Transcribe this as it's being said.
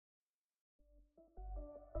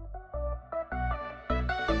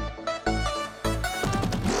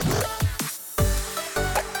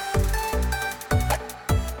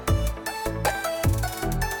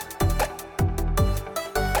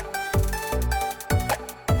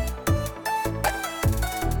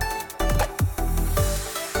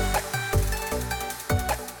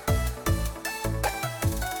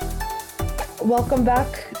welcome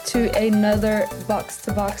back to another Box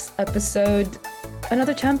to Box episode,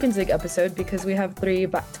 another Champions League episode because we have 3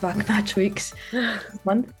 back-to-back match weeks this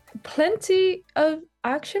month. Plenty of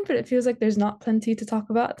action, but it feels like there's not plenty to talk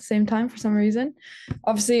about at the same time for some reason.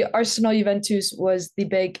 Obviously, Arsenal-Juventus was the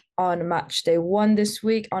big on match day 1 this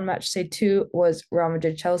week. On match day 2 was Real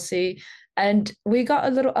Madrid-Chelsea. And we got a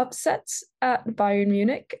little upsets at Bayern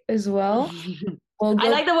Munich as well. I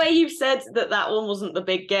like the way you said that one wasn't the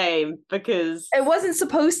big game because it wasn't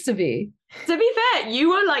supposed to be. To be fair, you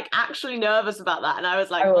were like actually nervous about that, and I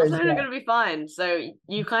was like, Barcelona are going to be fine. So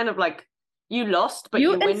you kind of like you lost, but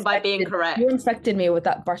you win by being correct. You infected me with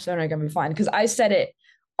that Barcelona are going to be fine because I said it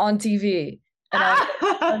on TV, and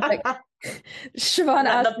I was like, Siobhan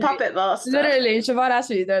asked the puppet master. Literally, Siobhan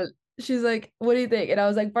asked me. She's like, "What do you think?" And I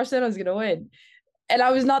was like, "Barcelona's going to win," and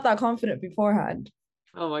I was not that confident beforehand.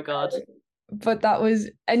 Oh my god. But that was,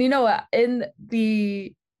 and you know what, in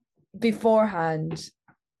the beforehand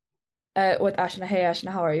with Ashna, hey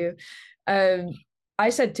Ashna, how are you? I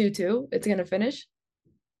said 2-2, it's gonna finish.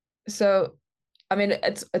 So I mean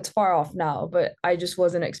it's far off now, but I just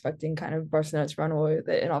wasn't expecting kind of Barcelona to run away with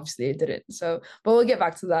it, and obviously it didn't. So but we'll get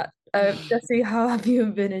back to that. Jesse, how have you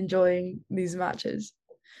been enjoying these matches?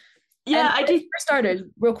 Yeah, I just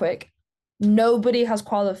started real quick. Nobody has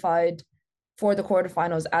qualified for the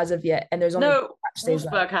quarterfinals as of yet, and there's only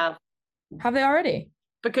Wolfsburg have they already?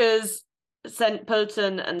 Because St.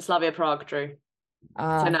 Pölten and Slavia Prague drew,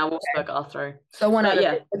 so now Wolfsburg are through. So one out of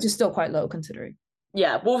it, which is still quite low considering.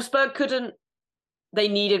 Yeah, Wolfsburg couldn't. They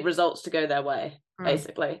needed results to go their way,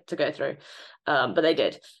 basically, to go through, but they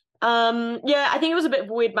did. Yeah, I think it was a bit of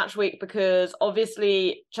a weird match week because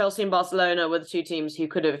obviously Chelsea and Barcelona were the two teams who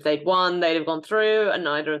could have, if they'd won, they'd have gone through, and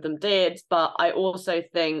neither of them did. But I also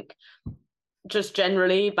think, just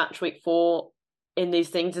generally, match week 4 in these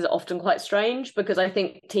things is often quite strange because I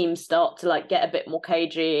think teams start to like get a bit more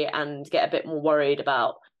cagey and get a bit more worried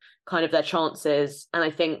about kind of their chances. And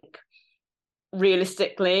I think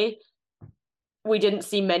realistically, we didn't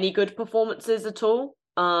see many good performances at all.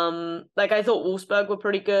 Like I thought Wolfsburg were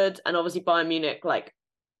pretty good, and obviously Bayern Munich, like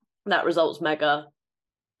that result's mega.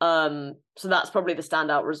 So that's probably the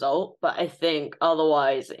standout result. But I think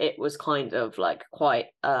otherwise it was kind of like quite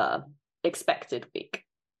expected week.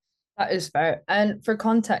 That is fair. And for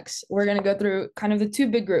context, we're going to go through kind of the 2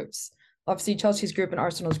 big groups, obviously Chelsea's group and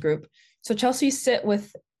Arsenal's group. So Chelsea sit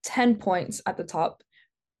with 10 points at the top.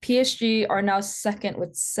 PSG are now second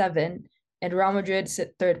with 7, and Real Madrid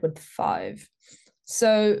sit third with 5.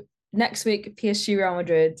 So next week, PSG, Real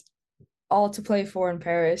Madrid, all to play for in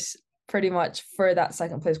Paris, pretty much for that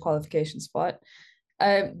second place qualification spot.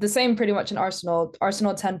 The same pretty much in Arsenal.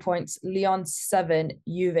 Arsenal 10 points, Lyon 7,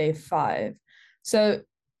 Juve 5. So,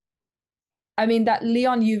 I mean, that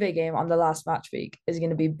Lyon-Juve game on the last match week is going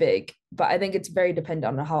to be big, but I think it's very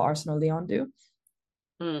dependent on how Arsenal-Lyon do.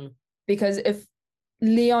 Because if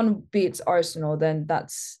Lyon beats Arsenal, then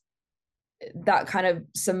that kind of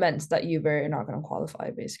cements that Juve are not going to qualify,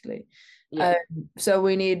 basically. Yeah. So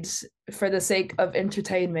we need, for the sake of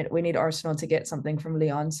entertainment, we need Arsenal to get something from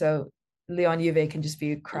Lyon. So Lyon Juve can just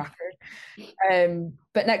be a cracker.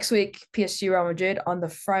 But next week, PSG Real Madrid on the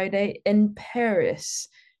Friday in Paris.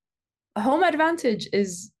 Home advantage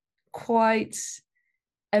is quite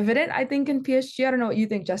evident, I think, in PSG. I don't know what you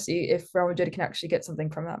think, Jesse, if Real Madrid can actually get something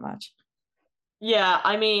from that match. Yeah,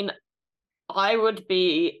 I mean, I would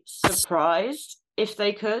be surprised if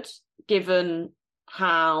they could, given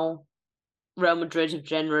how Real Madrid have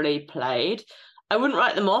generally played. I wouldn't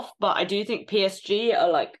write them off, but I do think PSG are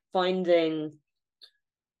like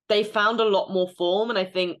they found a lot more form, and I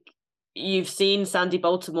think you've seen Sandy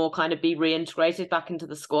Baltimore kind of be reintegrated back into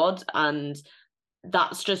the squad, and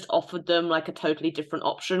that's just offered them like a totally different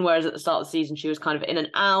option, whereas at the start of the season she was kind of in and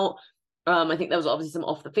out. I think there was obviously some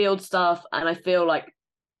off the field stuff, and I feel like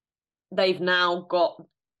they've now got,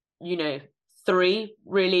 3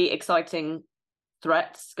 really exciting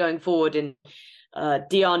threats going forward in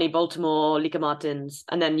Diani, Baltimore, Liga Martins,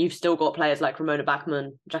 and then you've still got players like Ramona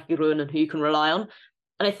Bachmann, Jackie Ruinen, who you can rely on.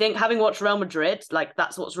 And I think having watched Real Madrid, like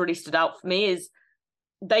that's what's really stood out for me is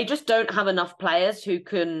they just don't have enough players who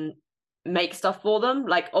can make stuff for them.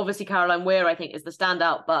 Like obviously Caroline Weir, I think, is the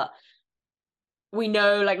standout, but we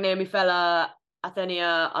know like Naomi Feller,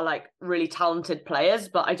 Athenia are like really talented players,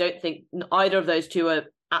 but I don't think either of those two are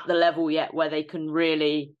at the level yet where they can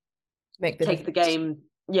really take the game,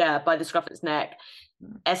 by the scruff of its neck.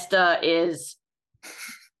 Esther is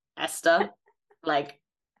Esther. Like,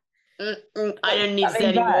 I don't need to say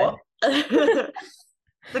anymore.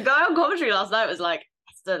 The guy on commentary last night was like,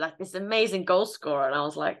 Esther, like this amazing goal scorer, and I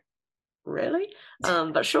was like, really?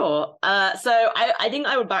 But sure. So I think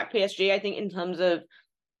I would back PSG. I think in terms of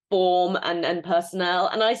form and personnel,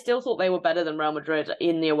 and I still thought they were better than Real Madrid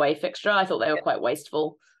in the away fixture. I thought they were quite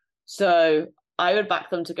wasteful. So I would back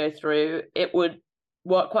them to go through. It would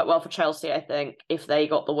work quite well for Chelsea, I think, if they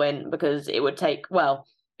got the win, because it would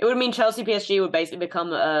mean Chelsea PSG would basically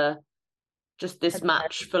become just this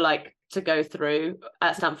match for like to go through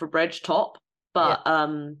at Stamford Bridge top. But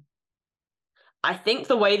I think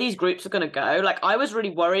the way these groups are going to go, like I was really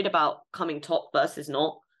worried about coming top versus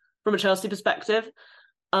not from a Chelsea perspective.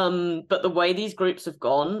 But the way these groups have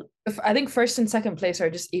gone, I think first and second place are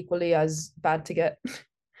just equally as bad to get.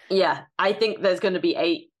 Yeah, I think there's going to be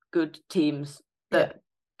 8 good teams that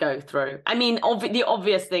go through. I mean, the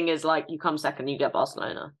obvious thing is like you come second, you get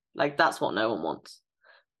Barcelona. Like that's what no one wants.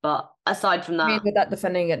 But aside from that, I mean, with that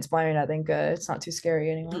defending against Bayern, I think it's not too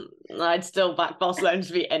scary anymore. I'd still back Barcelona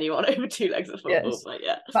to beat anyone over 2 legs of football. Yes. But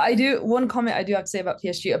yeah. But one comment I do have to say about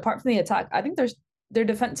PSG, apart from the attack, I think their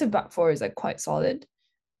defensive back four is like quite solid.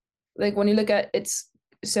 Like when you look at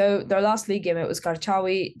so their last league game, it was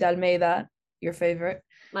Garchawi, Dalmeida, your favorite,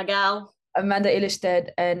 Magal, Amanda Ilestedt,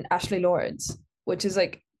 and Ashley Lawrence, which is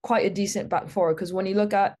like quite a decent back four. Because when you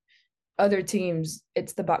look at other teams,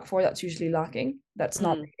 it's the back four that's usually lacking. That's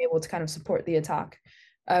not being able to kind of support the attack.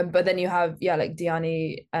 But then you have like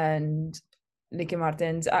Diani and Lieke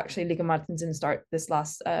Martens. Actually, Lieke Martens didn't start this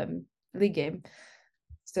last league game,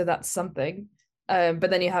 so that's something. But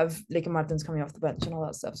then you have Lieke Martens coming off the bench and all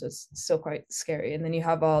that stuff, so it's still quite scary. And then you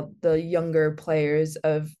have all the younger players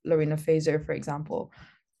of Lorena Fazer, for example.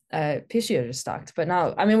 PSG are just stacked, but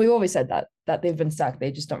now, I mean, we've always said that they've been stacked.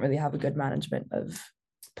 They just don't really have a good management of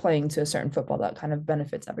playing to a certain football that kind of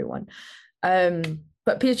benefits everyone.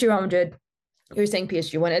 But PSG Real Madrid, you're saying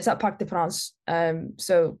PSG when it's at Parc des Princes,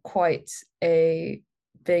 so quite a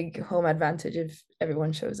big home advantage if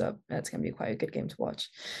everyone shows up. That's going to be quite a good game to watch.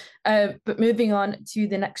 But moving on to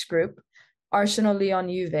the next group, Arsenal, Lyon,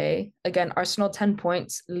 Juve. Again, Arsenal 10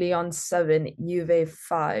 points, Lyon 7, Juve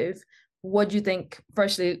 5. What do you think?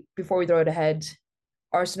 Firstly, before we throw it ahead,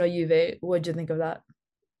 Arsenal, Juve, what do you think of that?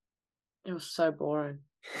 It was so boring.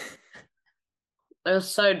 It was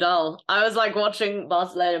so dull. I was like watching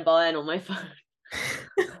Barcelona and Bayern on my phone.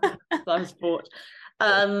 I'm sport.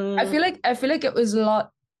 I feel like it was a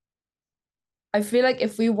lot. I feel like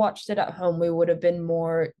if we watched it at home, we would have been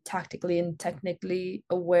more tactically and technically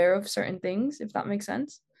aware of certain things, if that makes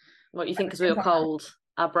sense. What you think? Because we were cold,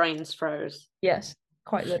 our brains froze. Yes,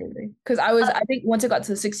 quite literally. Because I think once I got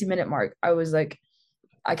to the 60-minute mark, I was like,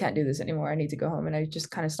 I can't do this anymore. I need to go home, and I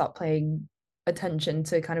just kind of stopped paying attention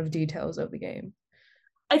to kind of details of the game.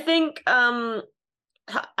 I think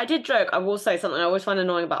I did joke. I will say something I always find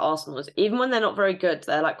annoying about Arsenal is even when they're not very good,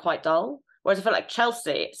 they're like quite dull. Whereas I feel like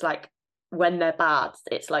Chelsea, it's like when they're bad,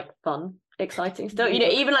 it's like fun, exciting still. You know,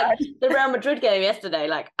 even like the Real Madrid game yesterday,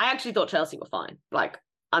 like I actually thought Chelsea were fine. Like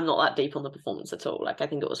I'm not that deep on the performance at all. Like I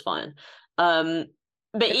think it was fine. But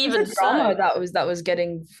even drama that was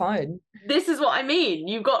getting fun. This is what I mean.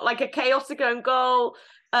 You've got like a chaotic own goal.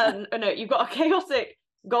 No, you've got a chaotic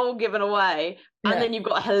goal given away, and then you've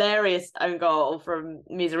got a hilarious own goal from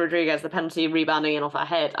Misa Rodriguez, the penalty rebounding in off her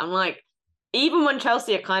head. I'm like, even when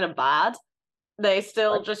Chelsea are kind of bad, they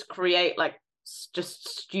still just create like just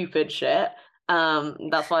stupid shit.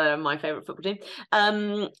 That's why they're my favorite football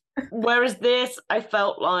team. Whereas this, I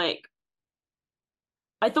felt like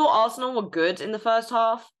I thought Arsenal were good in the first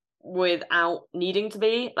half without needing to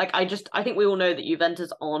be. Like I think we all know that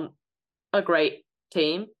Juventus aren't a great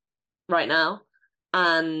team right now.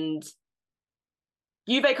 And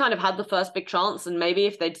Juve kind of had the first big chance, and maybe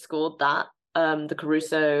if they'd scored that, the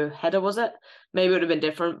Caruso header, was it? Maybe it would have been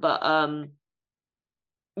different. But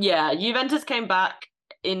yeah, Juventus came back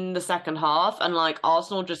in the second half, and like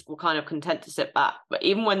Arsenal just were kind of content to sit back. But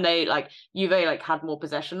even when they like Juve like had more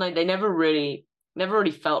possession, like they never really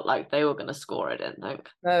felt like they were going to score. I didn't think.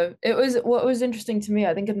 No, it was what was interesting to me.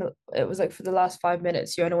 I think it was like for the last 5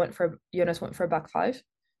 minutes, Jonas went for a back five.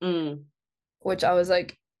 Which I was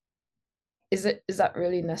like, is that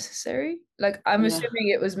really necessary? Like, I'm assuming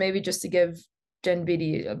it was maybe just to give Jen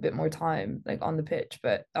Beattie a bit more time, like on the pitch,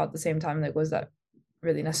 but at the same time, like, was that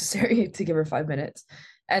really necessary to give her 5 minutes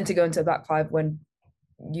and to go into a back five when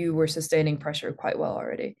you were sustaining pressure quite well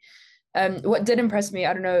already? What did impress me,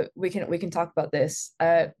 I don't know, we can talk about this.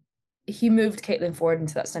 He moved Caitlin Ford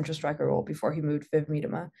into that central striker role before he moved Viv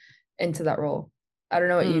Miedema into that role. I don't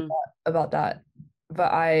know what you thought about that,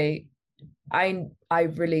 but I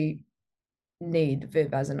really need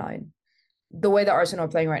Viv as a 9. The way that Arsenal are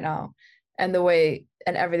playing right now, and the way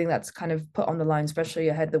and everything that's kind of put on the line, especially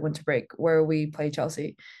ahead of the winter break, where we play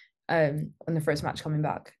Chelsea, in the first match coming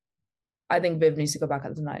back. I think Viv needs to go back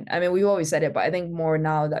at the 9. I mean, we always said it, but I think more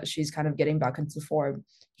now that she's kind of getting back into form,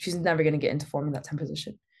 she's never going to get into form in that 10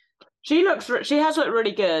 position. She has looked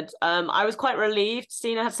really good. I was quite relieved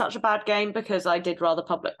Stina had such a bad game because I did rather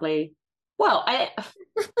publicly. Well,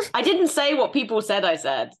 I didn't say what people said I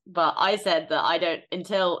said, but I said that I don't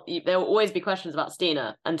there will always be questions about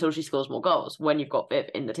Stina until she scores more goals when you've got Viv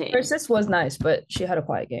in the team. Her assist was nice, but she had a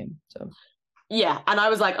quiet game. So yeah, and I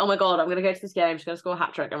was like, oh my God, I'm gonna go to this game, she's gonna score a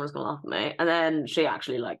hat trick, everyone's gonna laugh at me. And then she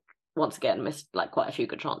actually like once again missed like quite a few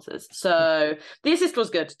good chances. So the assist was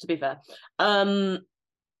good, to be fair.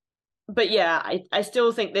 But yeah, I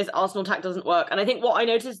still think this Arsenal attack doesn't work. And I think what I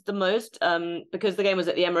noticed the most, because the game was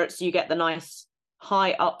at the Emirates, so you get the nice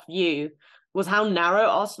high up view, was how narrow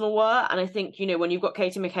Arsenal were. And I think, you know, when you've got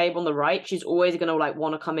Katie McCabe on the right, she's always going to like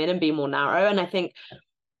want to come in and be more narrow. And I think,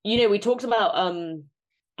 you know, we talked about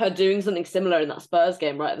her doing something similar in that Spurs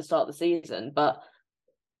game right at the start of the season, but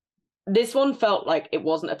this one felt like it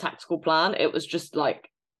wasn't a tactical plan. It was just like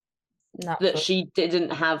that she didn't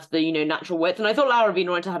have the, you know, natural width. And I thought Laura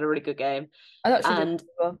Vinorita had a really good game. I thought she did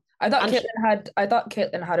well. I thought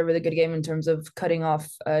Caitlin had a really good game in terms of cutting off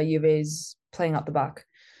Juve's playing out the back.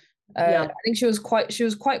 I think she was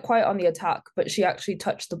quite quiet on the attack, but she actually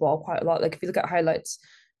touched the ball quite a lot. Like if you look at highlights,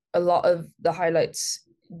 a lot of the highlights,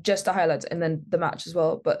 just the highlights and then the match as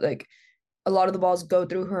well, but like a lot of the balls go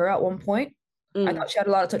through her at one point. I thought she had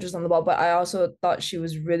a lot of touches on the ball, but I also thought she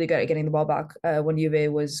was really good at getting the ball back when Juve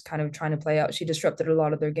was kind of trying to play out. She disrupted a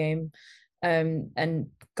lot of their game and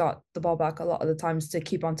got the ball back a lot of the times to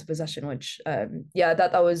keep onto possession, which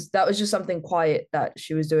that was just something quiet that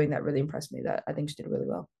she was doing that really impressed me, that I think she did really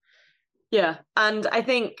well. Yeah, and I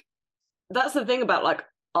think that's the thing about like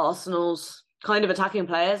Arsenal's kind of attacking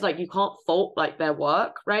players, like you can't fault like their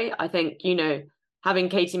work, right? I think, you know, having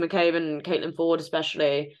Katie McCabe and Caitlin Ford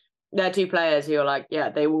especially, they're two players who are like, yeah,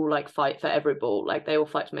 they will like fight for every ball. Like they will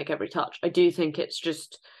fight to make every touch. I do think it's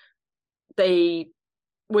just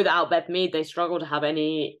without Beth Mead, they struggle to have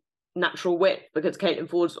any natural width because Caitlin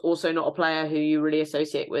Ford's also not a player who you really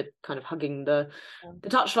associate with kind of hugging the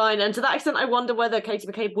touchline. And to that extent, I wonder whether Katie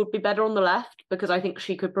McCabe would be better on the left, because I think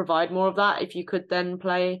she could provide more of that if you could then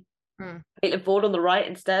play Caitlin Ford on the right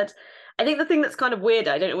instead. I think the thing that's kind of weird,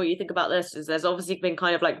 I don't know what you think about this, is there's obviously been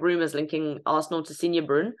kind of like rumours linking Arsenal to Signe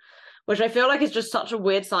Brun, which I feel like is just such a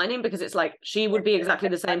weird signing because it's like she would be exactly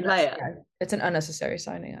the same player. It's an unnecessary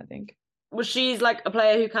signing, I think. Well, she's like a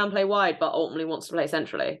player who can play wide but ultimately wants to play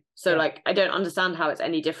centrally. So like I don't understand how it's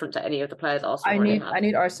any different to any of the players Arsenal I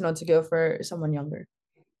need Arsenal to go for someone younger.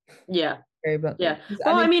 Yeah. Very bluntly. Yeah.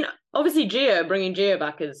 Well, I mean obviously bringing Gio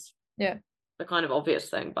back is the kind of obvious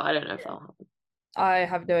thing, but I don't know if that'll happen. I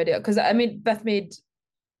have no idea, because I mean Beth Mead,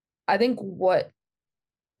 I think what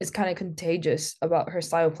is kind of contagious about her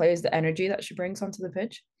style of play is the energy that she brings onto the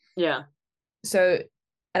pitch. Yeah. So,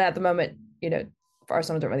 and at the moment, you know, for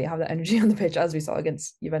Arsenal don't really have that energy on the pitch, as we saw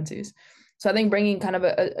against Juventus. So I think bringing kind of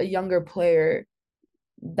a younger player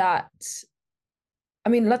that, I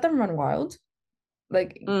mean, let them run wild,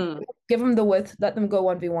 like give them the width, let them go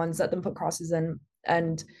 1v1s, let them put crosses in,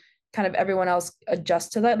 and kind of everyone else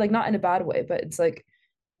adjust to that, like not in a bad way, but it's like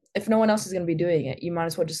if no one else is going to be doing it, you might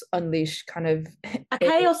as well just unleash kind of a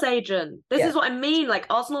chaos agent. This is what I mean. Like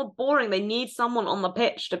Arsenal are boring. They need someone on the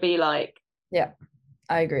pitch to be like. Yeah,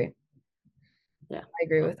 I agree. Yeah, I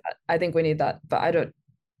agree with that. I think we need that, but I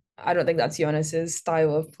don't think that's Jonas's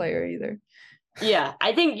style of player either. Yeah,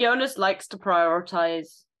 I think Jonas likes to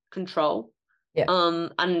prioritize control. Yeah.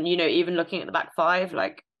 And you know, even looking at the back five,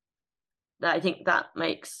 like I think that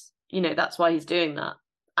makes, you know, that's why he's doing that.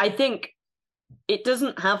 I think it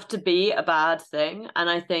doesn't have to be a bad thing. And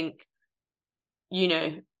I think, you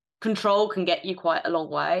know, control can get you quite a long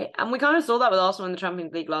way. And we kind of saw that with Arsenal in the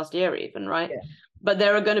Champions League last year even, right? Yeah. But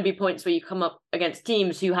there are going to be points where you come up against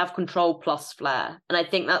teams who have control plus flair. And I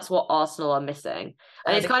think that's what Arsenal are missing.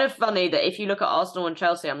 And it's kind of funny that if you look at Arsenal and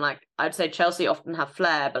Chelsea, I'd say Chelsea often have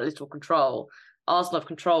flair but little control. Arsenal have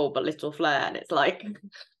control but little flair. And it's like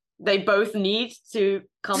they both need to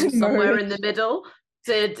come somewhere in the middle.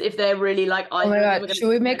 So if they're really like, oh my God, should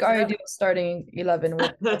we make our ideal starting 11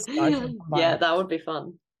 with yeah, that would be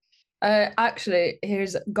fun. Actually,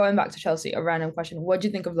 here's going back to Chelsea, a random question. What do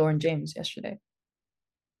you think of Lauren James yesterday?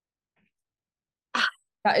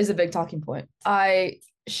 That is a big talking point.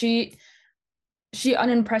 She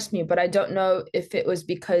unimpressed me, but I don't know if it was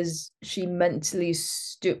because she mentally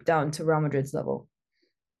stooped down to Real Madrid's level.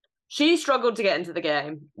 She struggled to get into the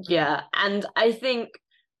game. Yeah. And I think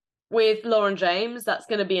with Lauren James, that's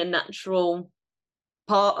going to be a natural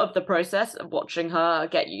part of the process of watching her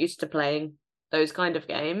get used to playing those kind of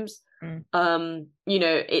games. You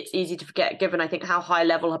know, it's easy to forget, given I think how high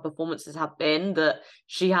level her performances have been, that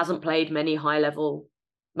she hasn't played many high level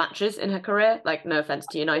matches in her career. Like, no offense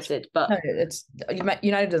to United, but No, it's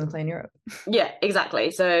United doesn't play in Europe. yeah, exactly.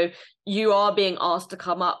 So you are being asked to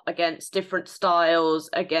come up against different styles,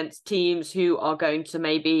 against teams who are going to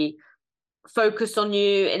maybe focus on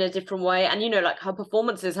you in a different way. And, you know, like her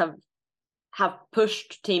performances have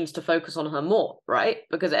pushed teams to focus on her more, right?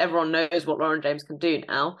 Because everyone knows what Lauren James can do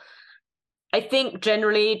now. I think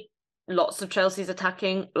generally lots of Chelsea's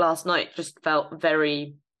attacking last night just felt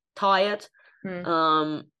very tired.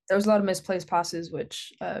 There was a lot of misplaced passes,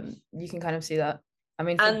 which you can kind of see that. I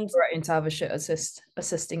mean, for Brighton to have a shit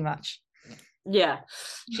assisting match. Yeah,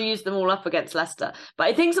 she used them all up against Leicester. But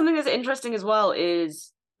I think something that's interesting as well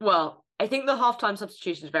is, well, I think the halftime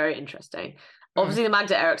substitution is very interesting. Obviously, the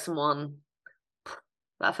Magda Eriksson one,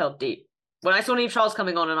 that felt deep. When I saw Niamh Charles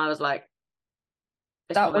coming on, and I was like,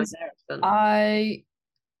 that was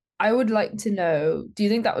I would like to know, do you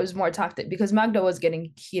think that was more tactic? Because Magda was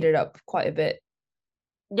getting heated up quite a bit.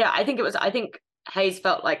 Yeah, I think it was. I think Hayes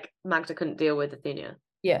felt like Magda couldn't deal with Athena.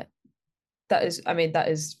 Yeah, that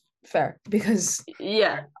is fair, because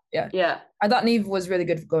yeah. I thought Niamh was really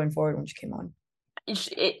good going forward when she came on.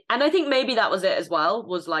 And I think maybe that was it as well,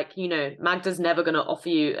 was like, you know, Magda's never going to offer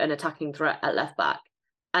you an attacking threat at left back.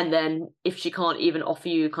 And then if she can't even offer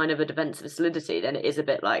you kind of a defensive solidity, then it is a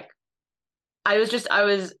bit like, I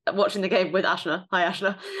was watching the game with Ashna. Hi,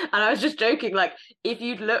 Ashna. And I was just joking, like, if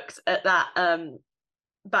you'd looked at that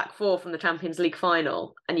back four from the Champions League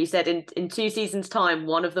final and you said in 2 seasons' time,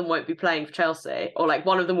 one of them won't be playing for Chelsea, or like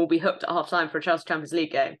one of them will be hooked at half time for a Chelsea Champions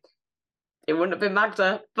League game, it wouldn't have been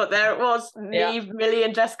Magda, but there it was, Niamh, Millie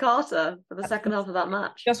and Jess Carter for the second half of that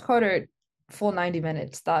match. Jess Carter, full 90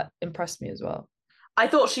 minutes, that impressed me as well. I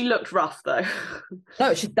thought she looked rough though.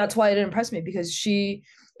 No, that's why it impressed me, because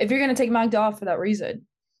if you're going to take Magda off for that reason.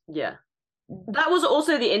 Yeah. That was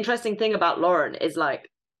also the interesting thing about Lauren, is like,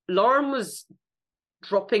 Lauren was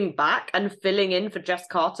dropping back and filling in for Jess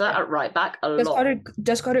Carter at right back a lot.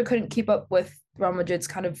 Jess Carter couldn't keep up with Real Madrid's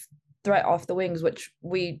kind of threat off the wings, which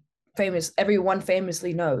everyone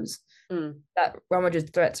famously knows that Real Madrid's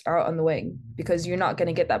threats are out on the wing, because you're not going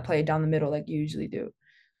to get that play down the middle like you usually do.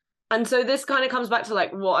 And so this kind of comes back to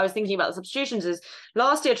like what I was thinking about the substitutions is,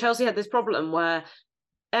 last year Chelsea had this problem where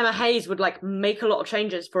Emma Hayes would like make a lot of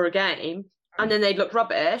changes for a game and then they'd look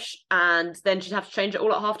rubbish and then she'd have to change it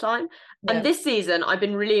all at halftime. Yeah. And this season I've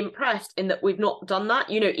been really impressed in that we've not done that.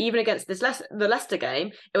 You know, even against the Leicester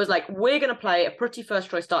game, it was like, we're going to play a pretty first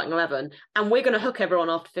choice starting 11 and we're going to hook everyone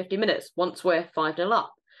after 50 minutes once we're 5-0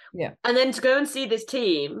 up. Yeah. And then to go and see this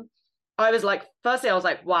team, I was like, firstly, I was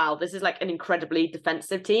like, wow, this is like an incredibly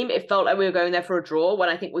defensive team. It felt like we were going there for a draw when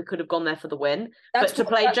I think we could have gone there for the win. But to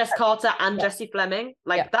play Jess Carter and Jessie Fleming,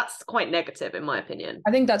 that's quite negative in my opinion.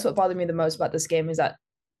 I think that's what bothered me the most about this game, is that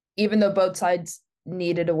even though both sides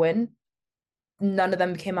needed a win, none of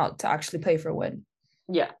them came out to actually play for a win.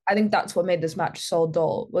 Yeah. I think that's what made this match so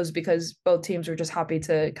dull, was because both teams were just happy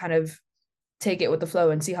to kind of take it with the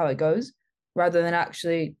flow and see how it goes, rather than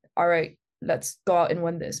actually, all right, let's go out and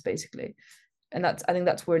win this, basically. And I think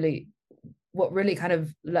that's really what really kind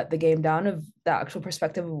of let the game down, of the actual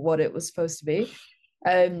perspective of what it was supposed to be.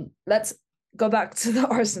 Let's go back to the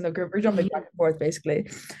Arsenal group. We're jumping back and forth, basically.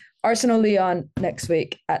 Arsenal-Lyon next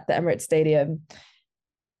week at the Emirates Stadium.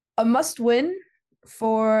 A must-win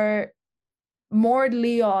for more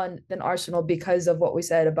Lyon than Arsenal, because of what we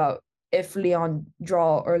said about if Lyon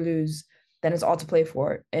draw or lose, then it's all to play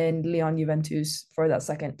for, and Lyon Juventus for that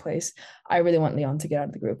second place. I really want Lyon to get out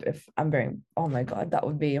of the group. Oh my God, that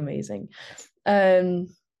would be amazing.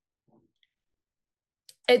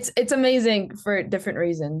 It's amazing for different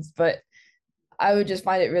reasons, but I would just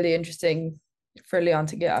find it really interesting for Lyon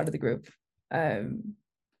to get out of the group,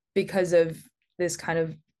 because of this kind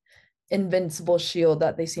of invincible shield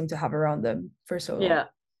that they seem to have around them for so long. Yeah.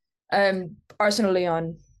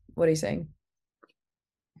 Arsenal-Lyon, what are you saying?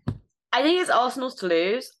 I think it's Arsenal's to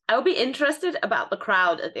lose. I'll be interested about the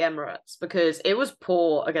crowd at the Emirates, because it was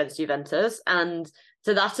poor against Juventus, and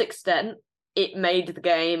to that extent, it made the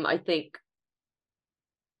game, I think,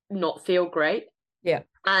 not feel great. Yeah.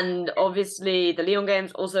 And obviously the Lyon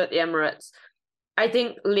game's also at the Emirates. I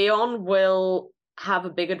think Lyon will have a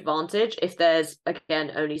big advantage if there's,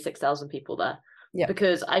 again, only 6,000 people there. Yeah.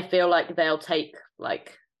 Because I feel like they'll take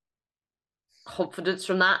like confidence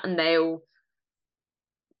from that, and they'll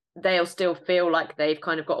still feel like they've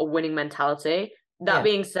kind of got a winning mentality. That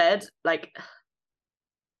being said, like,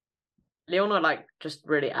 Lyon are like just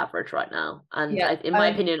really average right now. And in my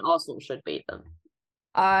opinion, Arsenal should beat them.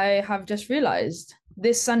 I have just realized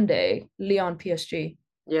this Sunday, Lyon PSG.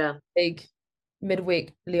 Yeah. Big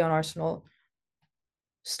midweek Lyon Arsenal.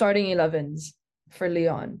 Starting 11s for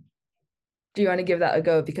Lyon. Do you want to give that a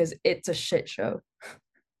go? Because it's a shit show.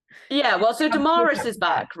 Yeah, well, so Damaris is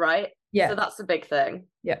back, right? Yeah. So that's the big thing.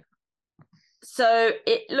 Yeah. So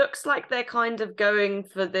it looks like they're kind of going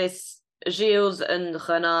for this Gilles and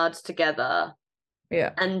Renard together.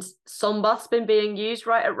 Yeah. And Sombath's been being used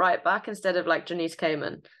at right back instead of like Janice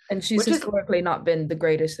Cayman. And she's historically not been the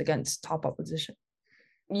greatest against top opposition.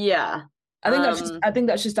 Yeah. I think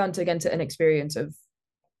that's just down to again to inexperience of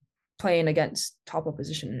playing against top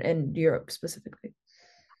opposition in Europe specifically.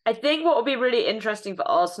 I think what will be really interesting for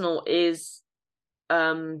Arsenal is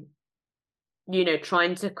trying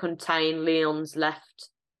to contain Lyon's left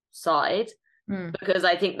side, because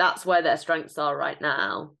I think that's where their strengths are right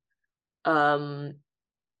now.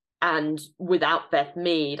 And without Beth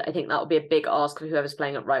Mead, I think that would be a big ask for whoever's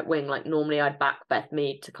playing at right wing. Like normally I'd back Beth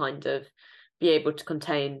Mead to kind of be able to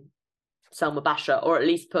contain Selma Basha, or at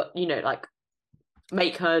least put,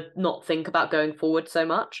 make her not think about going forward so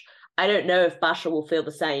much. I don't know if Basha will feel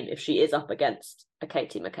the same if she is up against a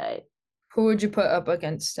Katie McCabe. Who would you put up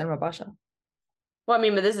against Selma Basha? Well, I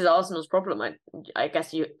mean, but this is Arsenal's problem. I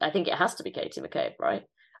think it has to be Katie McCabe, right?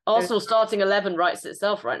 Arsenal starting 11 writes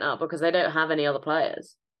itself right now because they don't have any other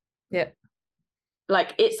players. Yeah.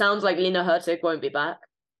 Like, it sounds like Lena Hurtig won't be back.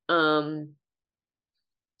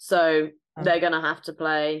 So they're going to have to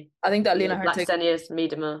play. I think that Lena Hurtig...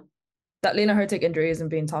 Miedema. That Lena Hurtig injury isn't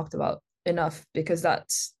being talked about enough, because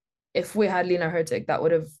if we had Lena Hurtig, that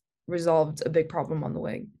would have resolved a big problem on the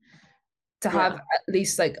wing. To have at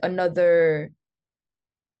least like another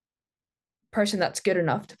person that's good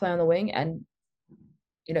enough to play on the wing and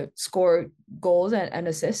score goals and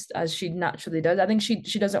assist as she naturally does. I think she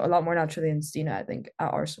does it a lot more naturally than Stina, I think,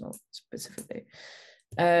 at Arsenal specifically.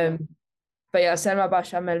 But yeah, Selma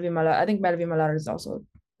Basha, Melvi Malar. I think Melvi Malar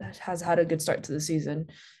has had a good start to the season.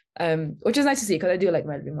 Which is nice to see, because I do like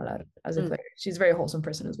Melvi Malar as a player. She's a very wholesome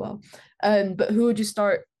person as well. But who would you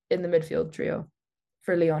start in the midfield trio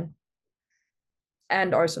for Lyon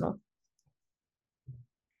and Arsenal?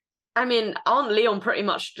 I mean, aren't Lyon pretty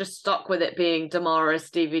much just stuck with it being Damaris,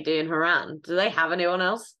 DVD, and Haran? Do they have anyone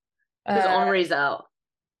else? Because Henri's out.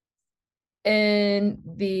 In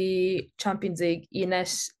the Champions League,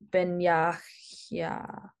 Ines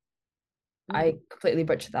Benyahia. I completely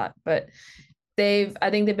butchered that, but I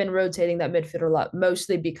think they've been rotating that midfield a lot,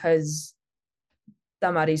 mostly because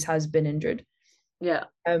Damaris has been injured. Yeah.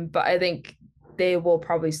 But I think they will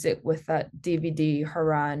probably stick with that DVD,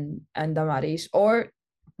 Haran, and Damaris, or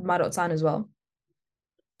Marotzan as well.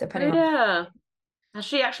 Depending on. Has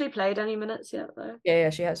she actually played any minutes yet though? Yeah,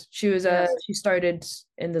 she has. She was she started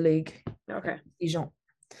in the league. Okay. Dijon.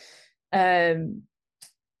 Lyon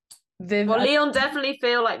definitely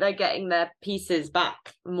feel like they're getting their pieces back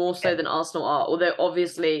more so than Arsenal are. Although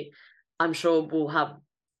obviously, I'm sure we'll have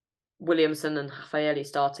Williamson and Raffaelli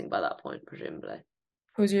starting by that point, presumably.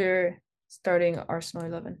 Who's your starting Arsenal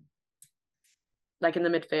 11? Like in the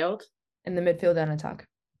midfield? In the midfield and attack.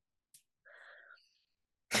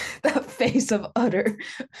 That face of utter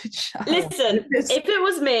Listen, if it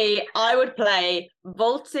was me, I would play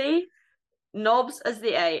Volti, Nobbs as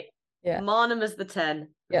the 8, Marnham as the 10,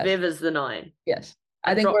 Viv as the 9. Yes.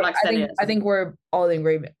 I think we're all in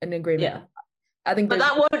agreement. Yeah. But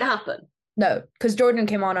that won't happen. No, because Jordan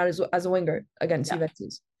came on as a winger against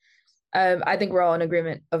Juventus. I think we're all in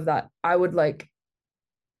agreement of that. I would like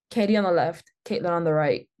Katie on the left, Caitlin on the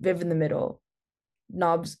right, Viv in the middle,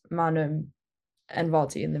 Nobbs, Marnham, and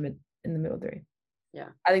Volti in the middle three. Yeah.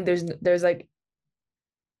 I think there's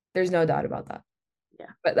no doubt about that. Yeah.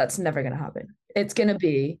 But that's never gonna happen. It's gonna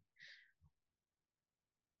be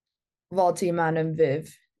Volti, Marnham,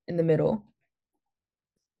 Viv in the middle.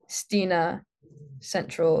 Stina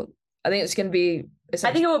central. I think it's gonna be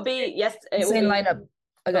I think it will be same lineup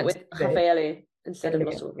against with Raffaelli instead of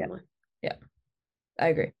Russell. Yeah. I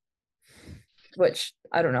agree. Which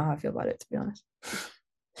I don't know how I feel about it, to be honest.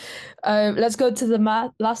 Let's go to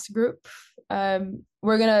the last group.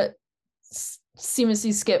 We're gonna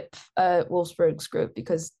seamlessly skip Wolfsburg's group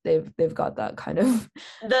because they've got that kind of.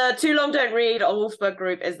 The too long don't read on Wolfsburg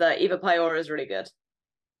group is that Eva Pajor is really good.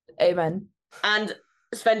 Amen. And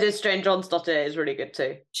Svendis Jane Johnsdottir is really good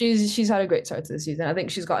too. She's had a great start to the season. I think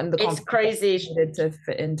she's gotten the confidence. It's crazy she needed to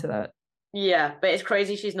fit into that. Yeah, but it's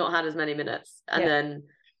crazy she's not had as many minutes. And then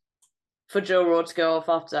for Jill Roord to go off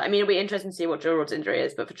after, I mean, it'll be interesting to see what Jill Roord's injury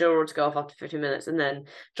is, but for Jill Roord to go off after 50 minutes and then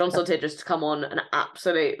Johnsdottir just to come on and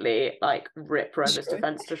absolutely like rip Roma's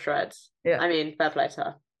defense to shreds. Yeah. I mean, fair play to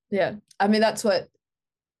her. Yeah. I mean, that's what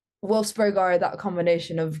Wolfsburg are, that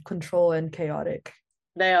combination of control and chaotic.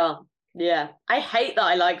 They are. Yeah. I hate that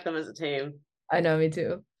I like them as a team. I know, me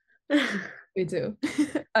too. Me too.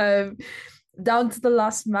 Down to the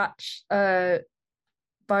last match, Bayern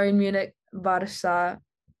Munich, Barca,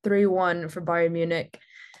 3-1 for Bayern Munich.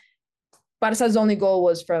 Barca's only goal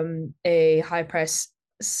was from a high press.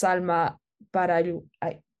 Salma Barayu.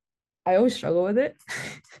 I always struggle with it.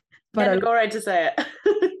 But go right to say it.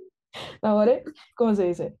 ¿Ahora? ¿Cómo se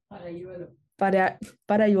dice?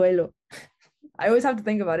 Parayuelo. I always have to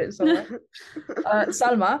think about it so much.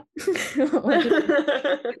 Salma.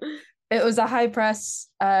 It was a high press.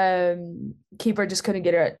 Keeper just couldn't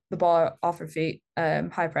get her the ball off her feet.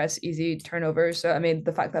 High press, easy turnover. So I mean,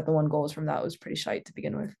 the fact that the one goal was from that was pretty shite to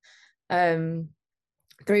begin with. 3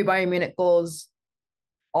 Bayern Munich goals,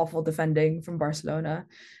 awful defending from Barcelona.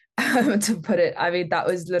 To put it, I mean, that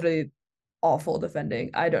was literally awful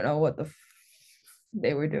defending. I don't know what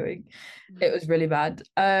they were doing. It was really bad.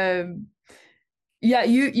 Yeah,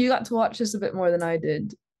 you got to watch this a bit more than I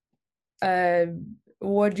did.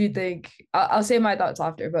 What do you think? I'll say my thoughts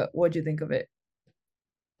after, but what do you think of it?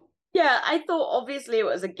 Yeah, I thought obviously it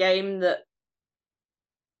was a game that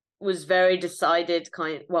was very decided,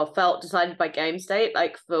 felt decided by game state,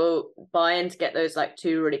 like for Bayern to get those like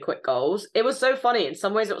 2 really quick goals. It was so funny. In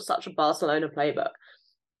some ways, it was such a Barcelona playbook.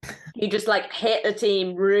 You just like hit the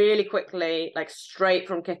team really quickly, like straight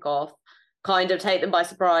from kickoff, kind of take them by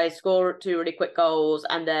surprise, score 2 really quick goals,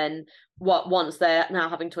 and then once they're now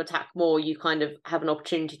having to attack more, you kind of have an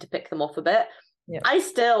opportunity to pick them off a bit. Yeah.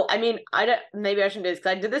 Maybe I shouldn't do this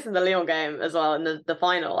because I did this in the Lyon game as well in the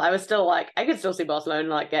final. I was still like, I could still see Barcelona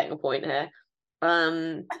like getting a point here.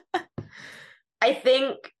 I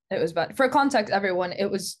think it was bad. For context, everyone,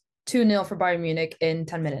 it was 2-0 for Bayern Munich in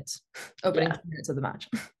 10 minutes, opening 10 minutes of the match.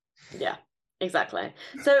 Yeah, exactly.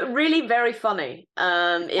 So really very funny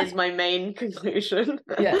is my main conclusion.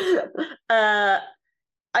 Yeah.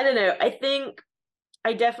 I don't know.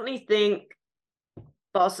 I definitely think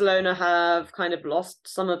Barcelona have kind of lost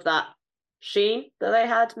some of that sheen that they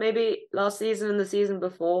had maybe last season and the season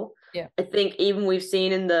before. Yeah. I think even we've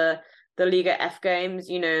seen in the Liga F games,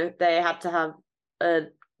 you know, they had to have a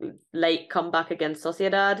late comeback against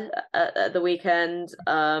Sociedad at the weekend.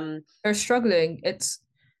 They're struggling. It's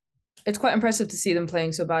quite impressive to see them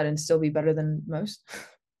playing so bad and still be better than most.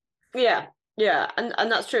 Yeah,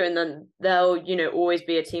 and that's true. And then they'll, you know, always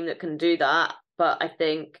be a team that can do that. But I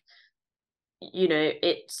think, you know,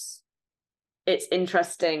 it's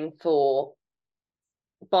interesting for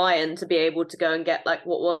Bayern to be able to go and get like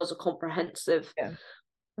what was a comprehensive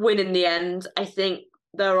win in the end. I think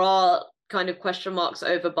there are kind of question marks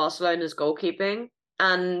over Barcelona's goalkeeping.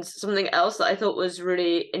 And something else that I thought was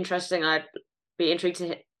really interesting, I'd be intrigued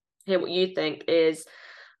to hear what you think, is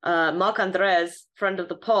Marc Andres, friend of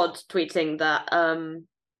the pod, tweeting that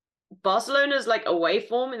Barcelona's like away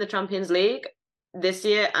form in the Champions League this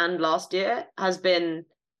year and last year has been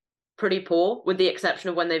pretty poor, with the exception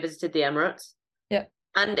of when they visited the Emirates. Yeah.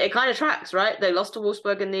 And it kind of tracks, right? They lost to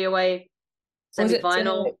Wolfsburg in the away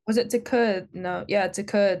semi-final. Was it to Kerr? No, yeah, to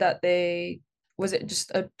Kerr that they... Was it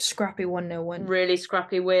just a scrappy 1-0 win? Really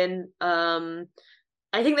scrappy win.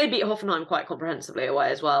 I think they beat Hoffenheim quite comprehensively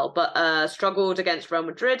away as well, but struggled against Real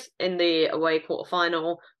Madrid in the away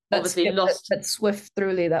quarterfinal. Obviously lost... Let's swift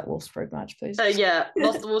throughly that Wolfsburg match, please. Yeah,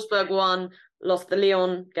 lost the Wolfsburg one, lost the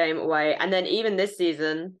Lyon game away, and then even this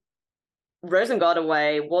season, Rosengard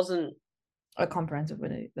away wasn't a comprehensive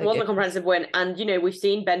win. Like, wasn't a comprehensive win. And, you know, we've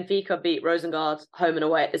seen Benfica beat Rosengard home and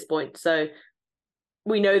away at this point. So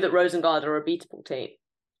we know that Rosengard are a beatable team.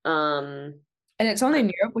 And it's only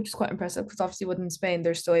in Europe, which is quite impressive because obviously within Spain,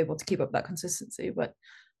 they're still able to keep up that consistency. But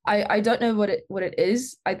I don't know what it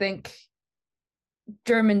is. I think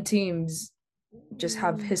German teams just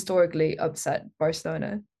have historically upset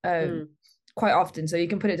Barcelona quite often. So you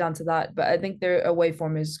can put it down to that. But I think their away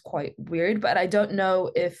form is quite weird. But I don't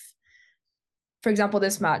know if, for example,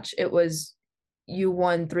 this match, it was you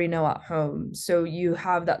won 3-0 at home. So you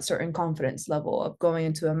have that certain confidence level of going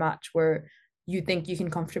into a match where you think you can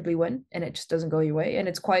comfortably win and it just doesn't go your way. And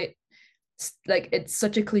it's quite like, it's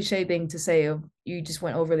such a cliche thing to say of you just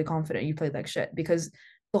went overly confident, you played like shit, because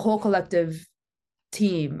the whole collective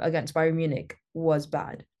team against Bayern Munich was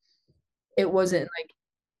bad. It wasn't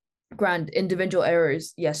like grand individual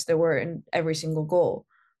errors. Yes, there were in every single goal,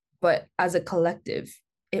 but as a collective,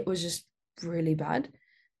 it was just really bad.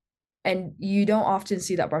 And you don't often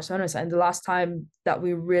see that Barcelona side. And the last time that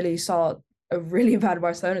we really saw a really bad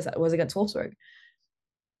Barcelona side was against Wolfsburg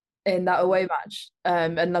in that away match.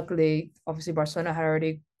 And luckily, obviously, Barcelona had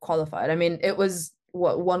already qualified. I mean, it was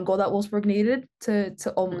one goal that Wolfsburg needed to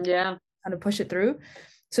almost kind of push it through.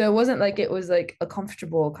 So it wasn't like it was like a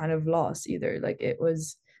comfortable kind of loss either. Like it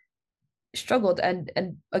was struggled. And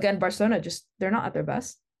again, Barcelona just, they're not at their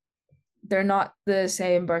best. They're not the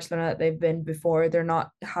same Barcelona that they've been before. They're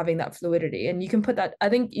not having that fluidity. And you can put that, I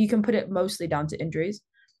think you can put it mostly down to injuries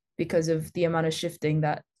because of the amount of shifting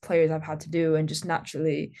that players have had to do. And just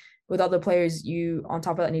naturally with other players, you on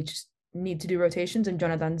top of that need to do rotations, and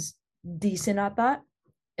Jonathan's decent at that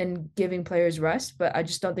and giving players rest. But I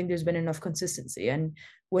just don't think there's been enough consistency. And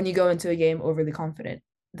when you go into a game overly confident,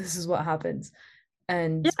 this is what happens.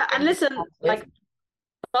 And yeah, and listen, like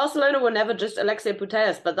Barcelona were never just Alexia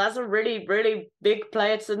Putellas, but that's a really, really big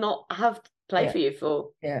player to not have play for you for.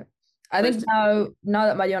 Yeah. I think now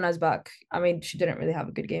that Mariona's back, I mean, she didn't really have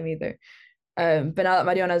a good game either. But now that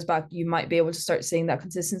Mariona's back, you might be able to start seeing that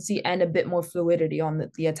consistency and a bit more fluidity on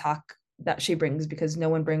the attack that she brings, because no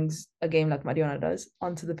one brings a game like Mariona does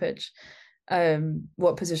onto the pitch.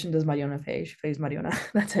 What position does Mariona play? She plays Mariona.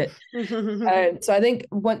 That's it. So I think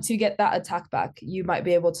once you get that attack back, you might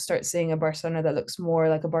be able to start seeing a Barcelona that looks more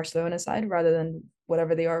like a Barcelona side rather than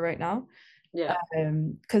whatever they are right now. Yeah.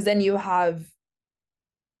 Because then you have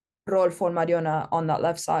Rodolfo and Mariona on that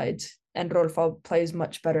left side, and Rodolfo plays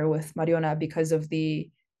much better with Mariona because of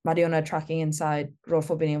the Mariona tracking inside,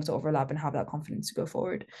 Rodolfo being able to overlap and have that confidence to go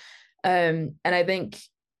forward. And I think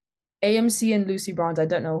AMC and Lucy Bronze, I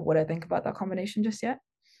don't know what I think about that combination just yet.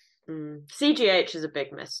 CGH is a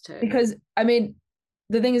big miss too. Because, I mean,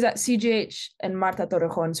 the thing is that CGH and Marta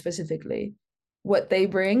Torrejon specifically, what they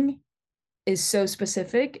bring is so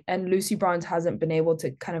specific, and Lucy Bronze hasn't been able to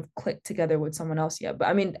kind of click together with someone else yet. But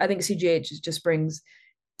I mean, I think CGH just brings,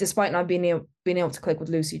 despite not being able to click with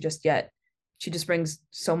Lucy just yet, she just brings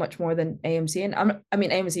so much more than AMC. And I mean,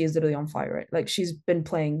 AMC is literally on fire, right? Like, she's been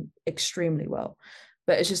playing extremely well,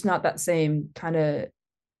 but it's just not that same kind of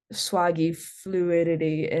swaggy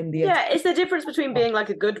fluidity in the it's the difference between being like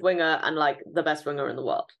a good winger and like the best winger in the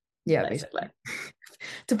world. Yeah, basically.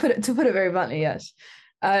 to put it very bluntly, yes.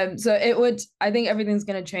 So I think everything's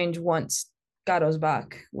going to change once Garo's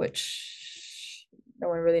back, which no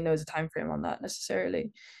one really knows a time frame on that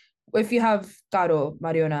necessarily. If you have Garo,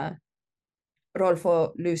 Mariona,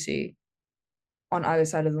 Rodolfo, Lucy on either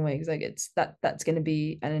side of the wings, like that's going to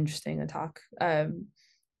be an interesting attack.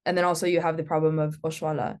 And then also you have the problem of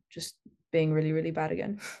Oshuala just being really, really bad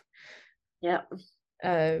again. Yeah.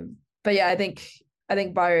 But yeah, I think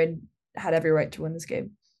Bayern had every right to win this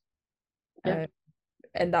game. Yeah.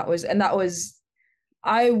 And that was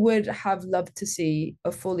I would have loved to see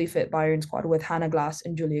a fully fit Bayern squad with Hannah Glass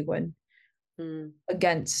and Julia Gwynn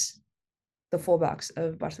against the fullbacks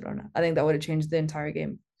of Barcelona. I think that would have changed the entire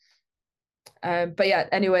game. But yeah,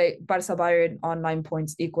 anyway, Barca Bayern on 9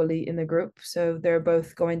 points equally in the group, so they're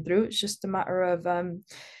both going through. It's just a matter of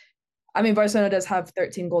I mean, Barcelona does have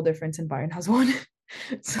 13 goal difference and Bayern has 1.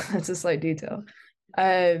 So that's a slight detail.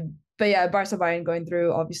 But yeah, Barca Bayern going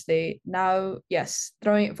through, obviously. Now, yes,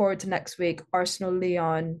 throwing it forward to next week, Arsenal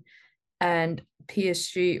Lyon and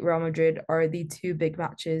PSG Real Madrid are the 2 big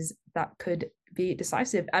matches that could be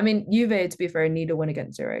decisive. I mean, Juve, to be fair, need a win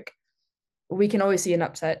against Zurich. We can always see an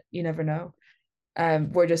upset. You never know.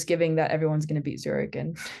 We're just giving that everyone's going to beat Zurich,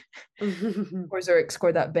 and or Zurich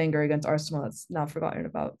scored that banger against Arsenal that's now forgotten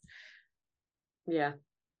about. Yeah,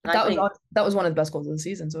 that was one of the best goals of the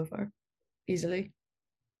season so far, easily.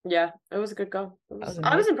 Yeah, it was a good goal.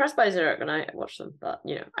 I was impressed by Zurich when I watched them, but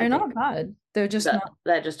they're not bad. They're just not.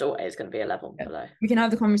 They're just always going to be a level below. We can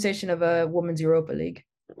have the conversation of a women's Europa League.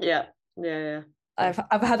 Yeah.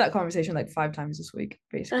 I've had that conversation like 5 times this week,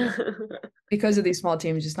 basically, because of these small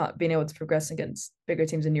teams just not being able to progress against bigger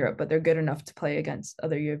teams in Europe, but they're good enough to play against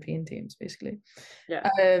other European teams, basically. Yeah.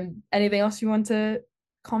 Anything else you want to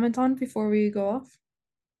comment on before we go off?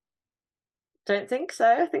 Don't think so.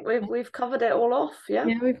 I think we've covered it all off. Yeah,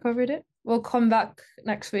 we've covered it. We'll come back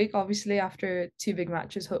next week, obviously, after 2 big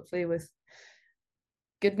matches, hopefully with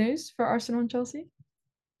good news for Arsenal and Chelsea.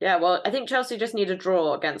 Yeah, well, I think Chelsea just need a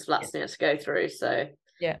draw against Lazio to go through. So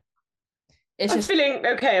yeah, I'm feeling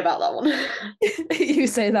okay about that one. You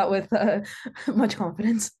say that with much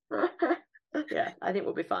confidence. Yeah, I think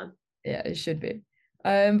we'll be fine. Yeah, it should be.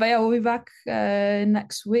 But yeah, we'll be back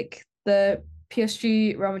next week. The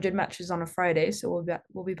PSG Real Madrid match is on a Friday, so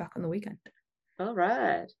we'll be back on the weekend. All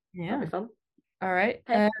right. Yeah. That'll be fun. All right.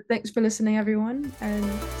 Thanks for listening, everyone, and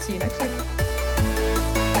see you next week.